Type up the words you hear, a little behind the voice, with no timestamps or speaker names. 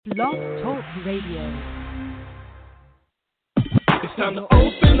Blog Talk Radio. It's time to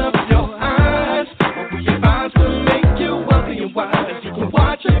open up your eyes. Open your eyes to make you wealthy and wise. You can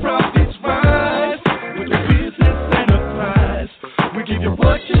watch your profits rise with the business enterprise. We give you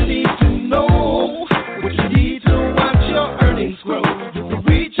what you need to know, what you need to watch your earnings grow. You can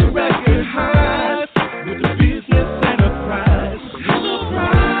reach your record highs with the business enterprise.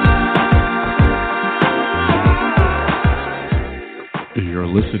 You're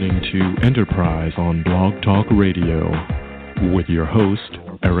listening to Enterprise on Blog Talk Radio with your host,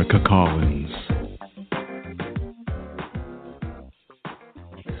 Erica Collins.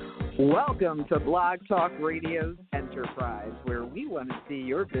 Welcome to Blog Talk Radio's Enterprise, where we want to see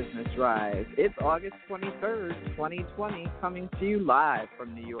your business rise. It's August 23rd, 2020, coming to you live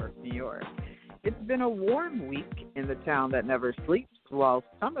from New York, New York. It's been a warm week in the town that never sleeps, while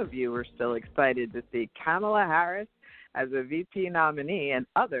some of you are still excited to see Kamala Harris as a VP nominee and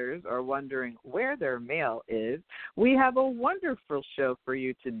others are wondering where their mail is. We have a wonderful show for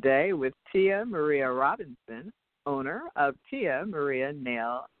you today with Tia Maria Robinson, owner of Tia Maria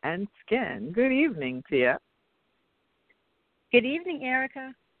Nail and Skin. Good evening, Tia. Good evening,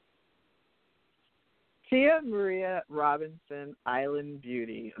 Erica. Tia Maria Robinson Island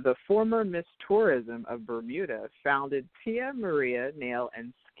Beauty, the former Miss Tourism of Bermuda, founded Tia Maria Nail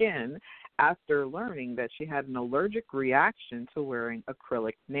and Skin after learning that she had an allergic reaction to wearing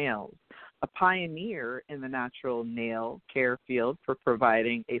acrylic nails. A pioneer in the natural nail care field for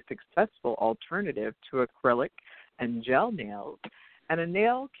providing a successful alternative to acrylic and gel nails, and a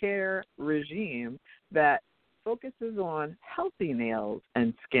nail care regime that focuses on healthy nails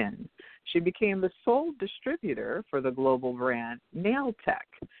and skin. She became the sole distributor for the global brand Nail Tech,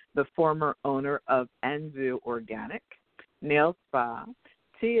 the former owner of Anzu Organic Nail Spa.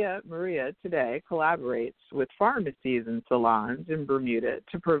 Tia Maria today collaborates with pharmacies and salons in Bermuda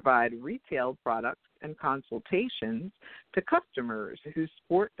to provide retail products and consultations to customers who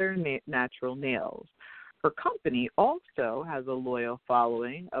sport their natural nails. Her company also has a loyal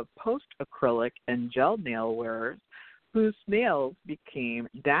following of post-acrylic and gel nail wearers whose nails became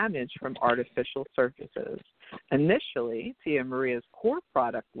damaged from artificial surfaces. Initially, Tia Maria's core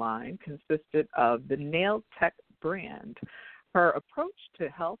product line consisted of the Nail Tech brand. Her approach to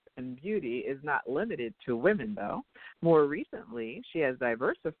health and beauty is not limited to women, though. More recently, she has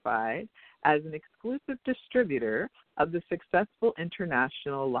diversified as an exclusive distributor of the successful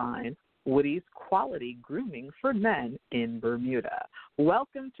international line Woody's Quality Grooming for Men in Bermuda.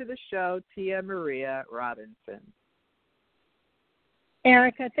 Welcome to the show, Tia Maria Robinson.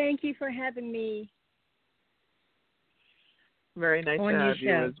 Erica, thank you for having me. Very nice to have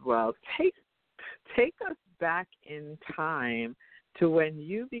you as well. Take us back in time to when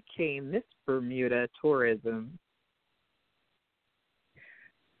you became Miss Bermuda Tourism.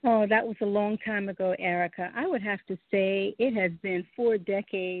 Oh, that was a long time ago, Erica. I would have to say it has been 4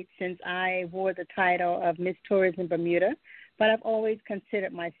 decades since I wore the title of Miss Tourism Bermuda, but I've always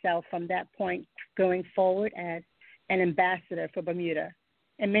considered myself from that point going forward as an ambassador for Bermuda.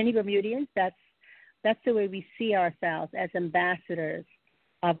 And many Bermudians, that's the way we see ourselves, as ambassadors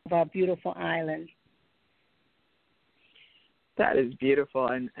of our beautiful island. That is beautiful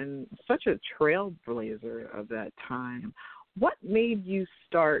and such a trailblazer of that time. What made you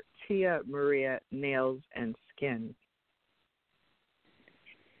start Tia Maria Nails and Skin?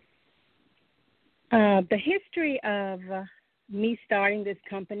 The history of me starting this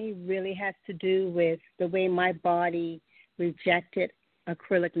company really has to do with the way my body rejected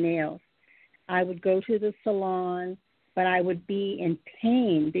acrylic nails. I would go to the salon, but I would be in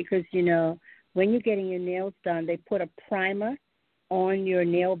pain because, you know, when you're getting your nails done, they put a primer on your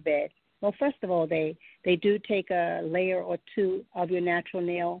nail bed. Well, first of all, they do take a layer or two of your natural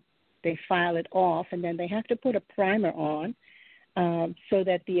nail. They file it off, and then they have to put a primer on so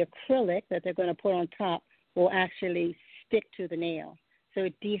that the acrylic that they're going to put on top will actually stick to the nail. So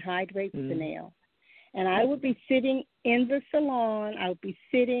it dehydrates the nail. And I would be sitting in the salon. I would be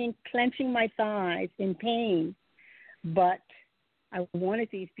sitting, clenching my thighs in pain, but I wanted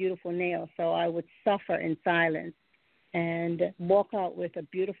these beautiful nails, so I would suffer in silence and walk out with a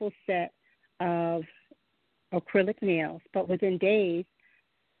beautiful set of acrylic nails. But within days,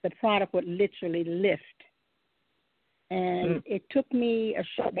 the product would literally lift. And it took me a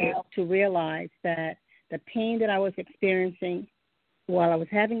short while to realize that the pain that I was experiencing while I was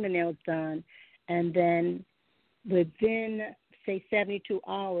having the nails done, and then within, say, 72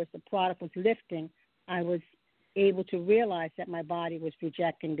 hours, the product was lifting, I was able to realize that my body was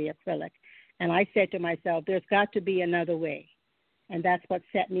rejecting the acrylic. And I said to myself, there's got to be another way. And that's what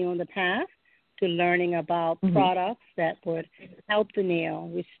set me on the path to learning about products that would help the nail,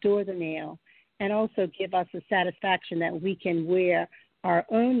 restore the nail, and also give us the satisfaction that we can wear our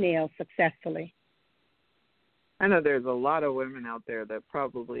own nails successfully. I know there's a lot of women out there that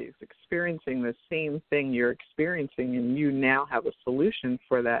probably is experiencing the same thing you're experiencing, and you now have a solution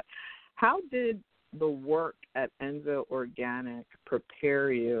for that. How did the work at Enzo Organic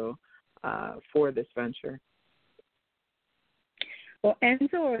prepare you for this venture? Well,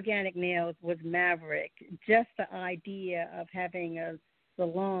 Enzo Organic Nails was maverick. Just the idea of having a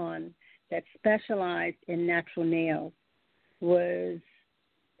salon that specialized in natural nails was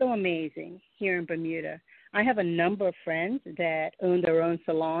so amazing here in Bermuda. I have a number of friends that own their own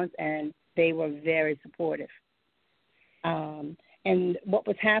salons, and they were very supportive. And what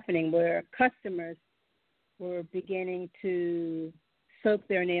was happening were customers were beginning to soak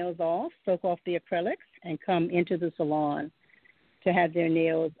their nails off, soak off the acrylics, and come into the salon to have their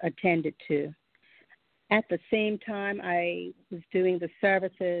nails attended to. At the same time, I was doing the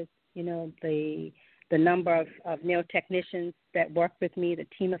services, the number of nail technicians that worked with me, the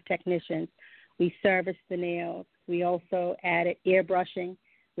team of technicians. We serviced the nails. We also added airbrushing,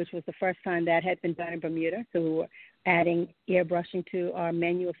 which was the first time that had been done in Bermuda. So we were adding airbrushing to our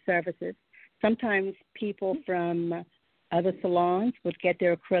menu of services. Sometimes people from other salons would get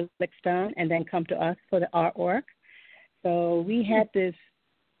their acrylics done and then come to us for the artwork. So we had this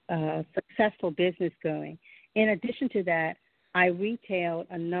successful business going. In addition to that, I retailed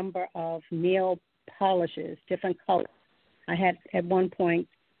a number of nail polishes, different colors. I had at one point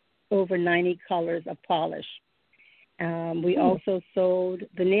over 90 colors of polish. We also sold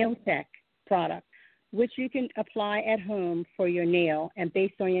the Nail Tech product, which you can apply at home for your nail, and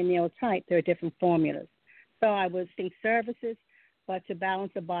based on your nail type, there are different formulas. So I was in services, but to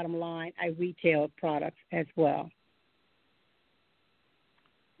balance the bottom line, I retailed products as well.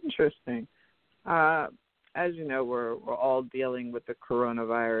 Interesting. As you know, we're all dealing with the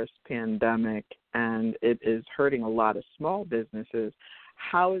coronavirus pandemic, and it is hurting a lot of small businesses.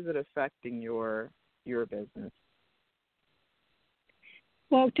 How is it affecting your business?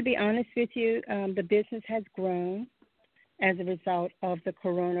 Well, to be honest with you, the business has grown as a result of the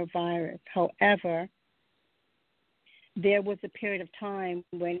coronavirus. However, there was a period of time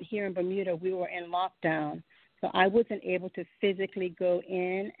when here in Bermuda we were in lockdown, so I wasn't able to physically go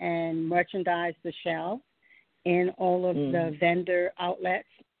in and merchandise the shelves in all of the vendor outlets,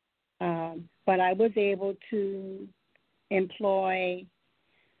 but I was able to employ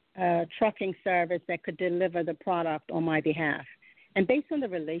a trucking service that could deliver the product on my behalf. And based on the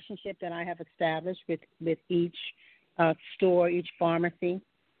relationship that I have established with each store, each pharmacy,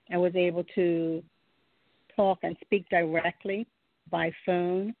 I was able to talk and speak directly by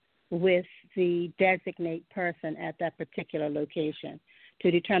phone with the designate person at that particular location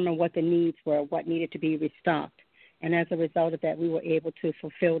to determine what the needs were, what needed to be restocked. And as a result of that, we were able to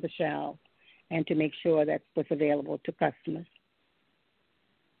fulfill the shelves and to make sure that was available to customers.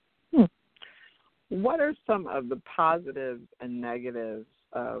 What are some of the positives and negatives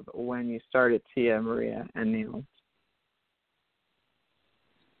of when you started Tia Maria and Nails?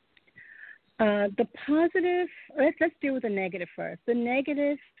 The positive, let's deal with the negative first. The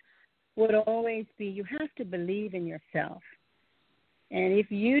negative would always be you have to believe in yourself. And if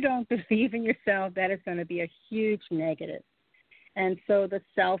you don't believe in yourself, that is going to be a huge negative. And so the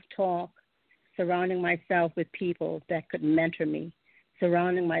self-talk, surrounding myself with people that could mentor me,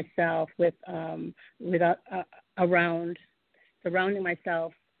 surrounding myself surrounding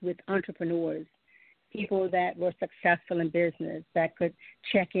myself with entrepreneurs, people that were successful in business that could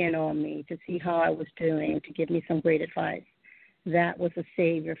check in on me to see how I was doing, to give me some great advice. That was a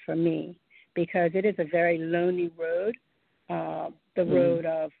savior for me because it is a very lonely road, the road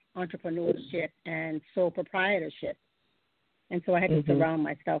of entrepreneurship and sole proprietorship. And so I had to surround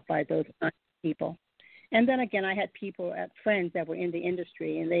myself by those people. And then again, I had friends that were in the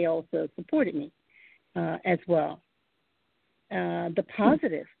industry, and they also supported me as well. The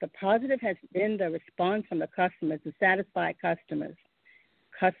positive has been the response from the customers, the satisfied customers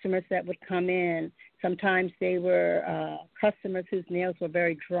that would come in. Sometimes they were customers whose nails were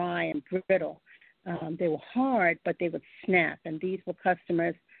very dry and brittle. They were hard, but they would snap. And these were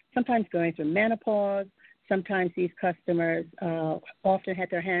customers sometimes going through menopause. Sometimes these customers often had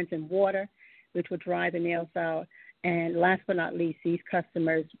their hands in water, which would dry the nails out. And last but not least, these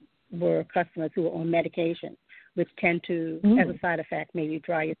customers were customers who were on medication, which tend to, as a side effect, maybe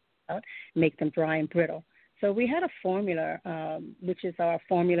dry your out, make them dry and brittle. So we had a formula, which is our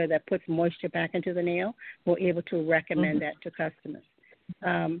formula that puts moisture back into the nail. We're able to recommend that to customers.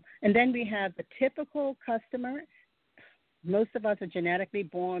 And then we have the typical customer Most of us are genetically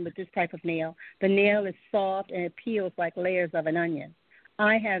born with this type of nail. The nail is soft and it peels like layers of an onion.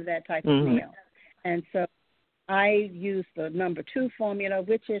 I have that type of nail. And so I use the number 2 formula,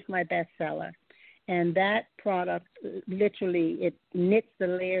 which is my best seller. And that product, literally, it knits the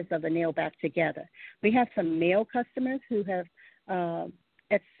layers of the nail back together. We have some male customers who have,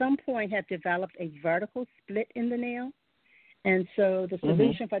 at some point, have developed a vertical split in the nail. And so the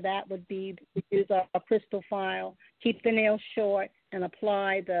solution for that would be to use a crystal file, keep the nail short, and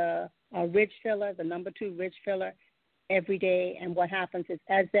apply the ridge filler, the number 2 ridge filler, every day. And what happens is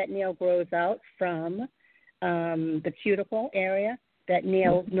as that nail grows out from the cuticle area, that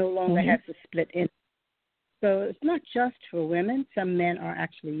nail no longer has to split in. So it's not just for women. Some men are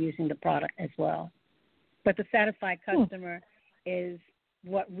actually using the product as well. But the satisfied customer is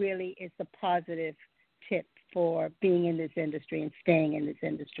what really is the positive tip for being in this industry and staying in this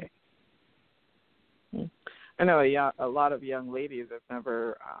industry. I know a lot of young ladies have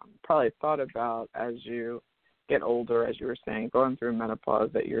never probably thought about, as you get older, as you were saying, going through menopause,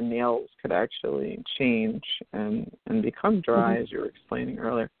 that your nails could actually change and become dry, as you were explaining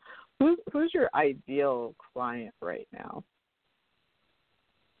earlier. Who's your ideal client right now?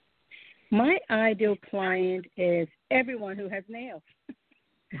 My ideal client is everyone who has nails.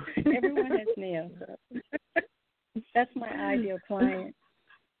 Everyone has nails. That's my ideal client.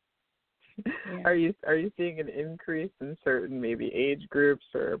 Yeah. Are you seeing an increase in certain maybe age groups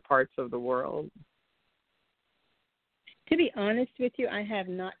or parts of the world? To be honest with you, I have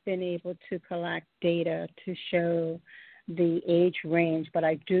not been able to collect data to show the age range, but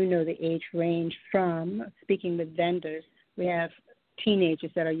I do know the age range from speaking with vendors. We have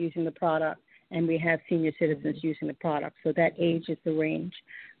teenagers that are using the product, and we have senior citizens using the product. So that age is the range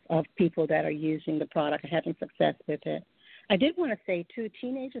of people that are using the product and having success with it. I did want to say, too,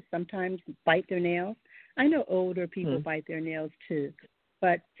 teenagers sometimes bite their nails. I know older people bite their nails, too,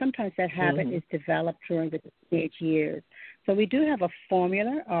 but sometimes that habit is developed during the teenage years. So we do have a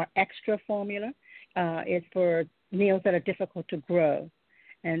formula, our extra formula. Is for nails that are difficult to grow.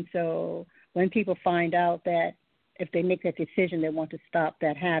 And so when people find out that if they make that decision, they want to stop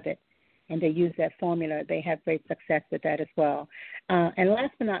that habit, and they use that formula, they have great success with that as well. And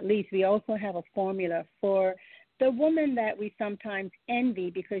last but not least, we also have a formula for the woman that we sometimes envy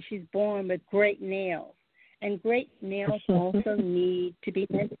because she's born with great nails. And great nails also need to be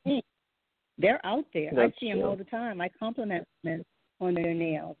maintained. They're out there. I see them all the time. I compliment women on their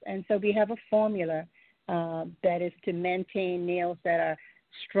nails. And so we have a formula that is to maintain nails that are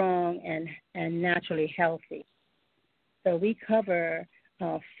strong and naturally healthy. So we cover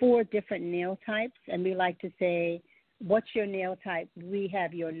 4 different nail types, and we like to say, what's your nail type? We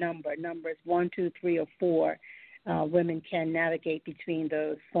have your number. Numbers 1, 2, 3, or 4. Women can navigate between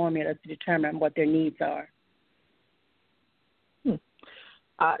those formulas to determine what their needs are.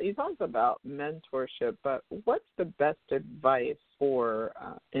 You talked about mentorship, but what's the best advice for,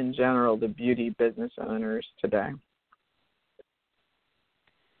 in general, the beauty business owners today?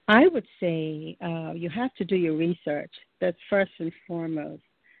 I would say you have to do your research. That's first and foremost.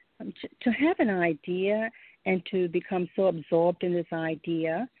 To have an idea and to become so absorbed in this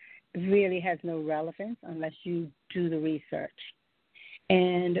idea really has no relevance unless you do the research.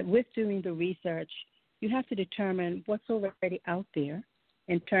 And with doing the research, you have to determine what's already out there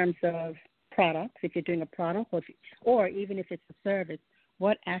in terms of products, if you're doing a product, or even if it's a service,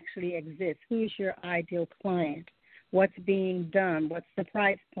 what actually exists, who is your ideal client, what's being done, what's the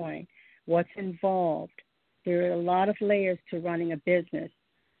price point, what's involved. There are a lot of layers to running a business,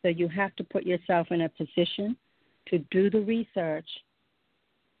 so you have to put yourself in a position to do the research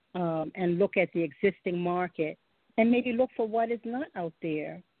and look at the existing market and maybe look for what is not out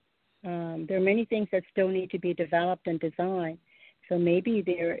there. There are many things that still need to be developed and designed. So maybe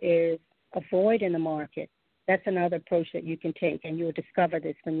there is a void in the market. That's another approach that you can take, and you'll discover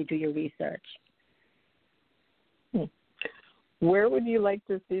this when you do your research. Where would you like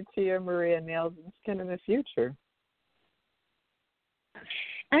to see Tia Maria Nails and Skin in the future?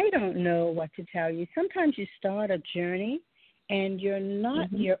 I don't know what to tell you. Sometimes you start a journey, and you're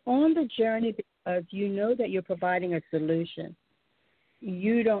on the journey because you know that you're providing a solution.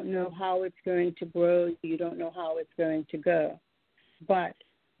 You don't know how it's going to grow. You don't know how it's going to go. But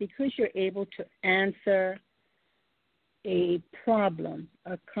because you're able to answer a problem,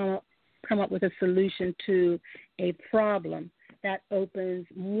 come up with a solution to a problem, that opens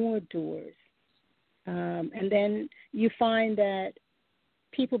more doors. And then you find that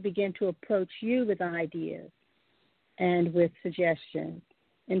people begin to approach you with ideas and with suggestions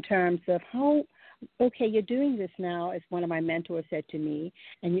in terms of how, okay, you're doing this now, as one of my mentors said to me,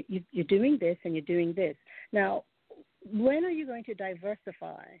 and you're doing this and you're doing this. Now, when are you going to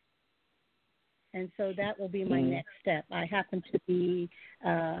diversify? And so that will be my next step. I happen to be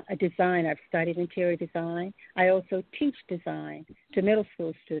a designer. I've studied interior design. I also teach design to middle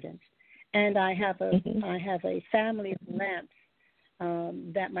school students. And I have a family of lamps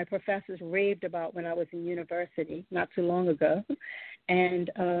that my professors raved about when I was in university not too long ago.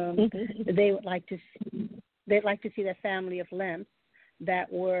 And they'd like to see their family of lamps that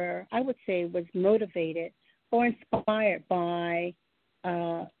were, I would say, was motivated or inspired by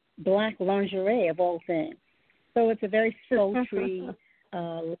Black lingerie, of all things. So it's a very sultry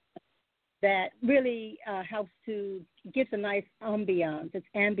that really helps to gives a nice ambiance. It's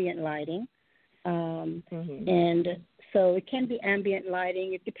ambient lighting, and so it can be ambient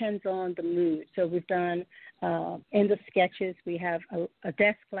lighting. It depends on the mood. So we've done in the sketches. We have a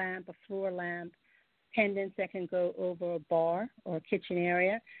desk lamp, a floor lamp, pendants that can go over a bar or a kitchen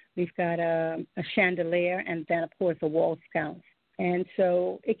area. We've got a chandelier, and then of course a wall sconce. And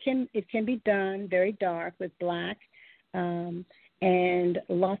so it can be done very dark with black and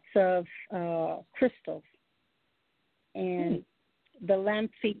lots of crystals. And the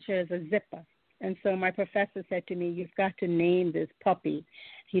lamp features a zipper. And so my professor said to me, "You've got to name this puppy."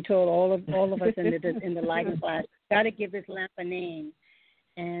 He told all of us in the lighting class, "Got to give this lamp a name."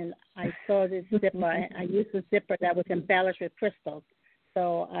 And I saw this zipper. I used a zipper that was embellished with crystals.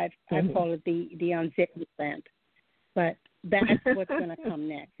 So I call it the unzipped lamp. But that's what's going to come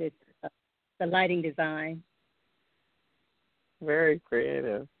next. It's the lighting design. Very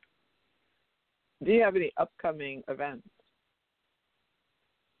creative. Do you have any upcoming events?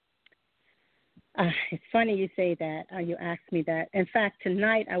 It's funny you say that. You asked me that. In fact,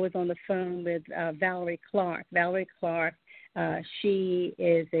 tonight I was on the phone with Valerie Clark. Valerie Clark, she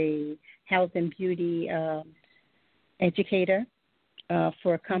is a health and beauty educator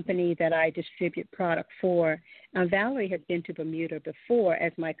for a company that I distribute product for. Valerie had been to Bermuda before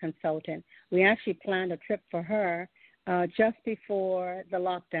as my consultant. We actually planned a trip for her just before the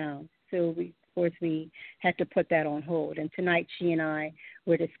lockdown. So we had to put that on hold. And tonight she and I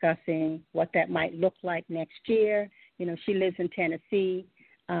were discussing what that might look like next year. You know, she lives in Tennessee.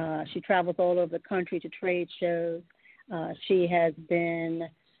 She travels all over the country to trade shows. She has been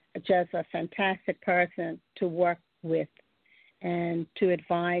just a fantastic person to work with and to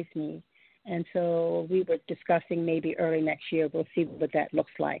advise me. And so we were discussing maybe early next year. We'll see what that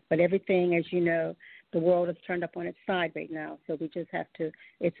looks like. But everything, as you know, the world is turned up on its side right now. So we just have to,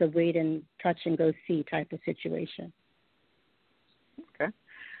 it's a wait and touch and go see type of situation. Okay.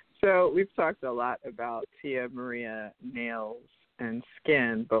 So we've talked a lot about Tia Maria nails and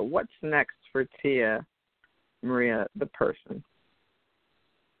skin, but what's next for Tia Maria, the person?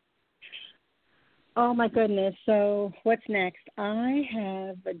 Oh, my goodness. So what's next? I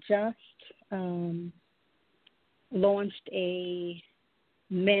have just launched a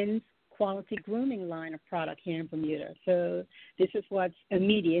men's quality grooming line of product here in Bermuda. So this is what's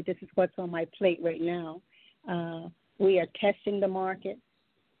immediate. This is what's on my plate right now. We are testing the market,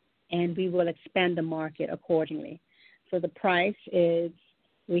 and we will expand the market accordingly. So the price is,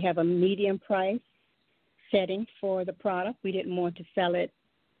 we have a medium price setting for the product. We didn't want to sell it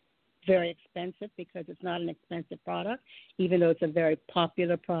very expensive because it's not an expensive product, even though it's a very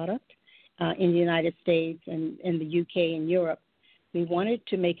popular product in the United States and in the UK and Europe. We wanted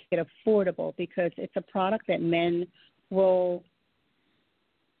to make it affordable because it's a product that men will,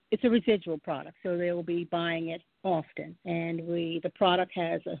 it's a residual product, so they will be buying it often. And the product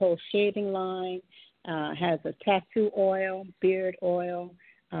has a whole shaving line, has a tattoo oil, beard oil,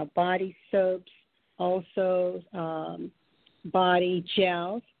 body soaps, also body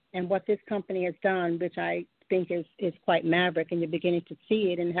gels. And what this company has done, which I think is quite maverick, and you're beginning to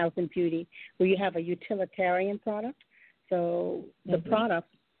see it in health and beauty, where you have a utilitarian product. So the product,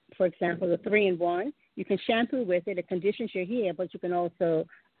 for example, the 3-in-1, you can shampoo with it. It conditions your hair, but you can also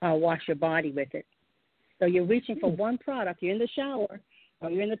wash your body with it. So you're reaching for one product. You're in the shower or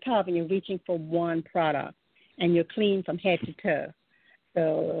you're in the tub, and you're reaching for one product, and you're clean from head to toe.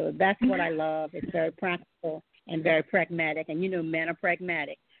 So that's what I love. It's very practical and very pragmatic. And, you know, men are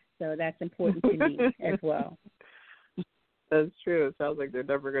pragmatic. So that's important to me as well. That's true. It sounds like they're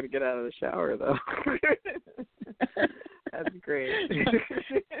never going to get out of the shower, though. That's great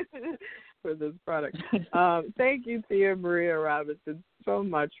for this product. Thank you, Tia Maria Robinson, so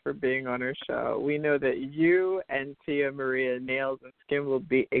much for being on our show. We know that you and Tia Maria Nails and Skin will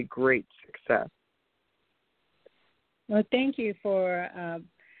be a great success. Well, thank you for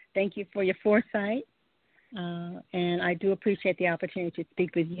your foresight. And I do appreciate the opportunity to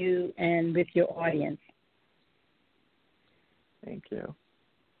speak with you and with your audience. Thank you.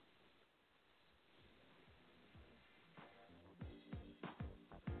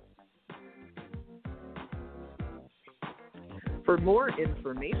 For more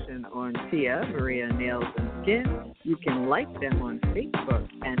information on Tia Maria Nails and Skin, you can like them on Facebook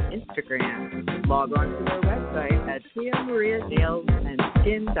and Instagram. Log on to their website at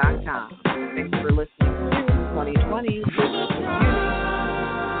tiamarianailsandskin.com. Thanks for listening to 2020 with Beauty.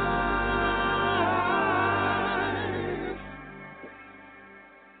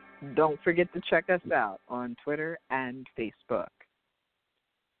 Don't forget to check us out on Twitter and Facebook.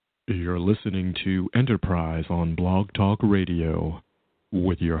 You're listening to Enterprise on Blog Talk Radio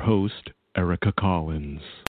with your host, Erica Collins.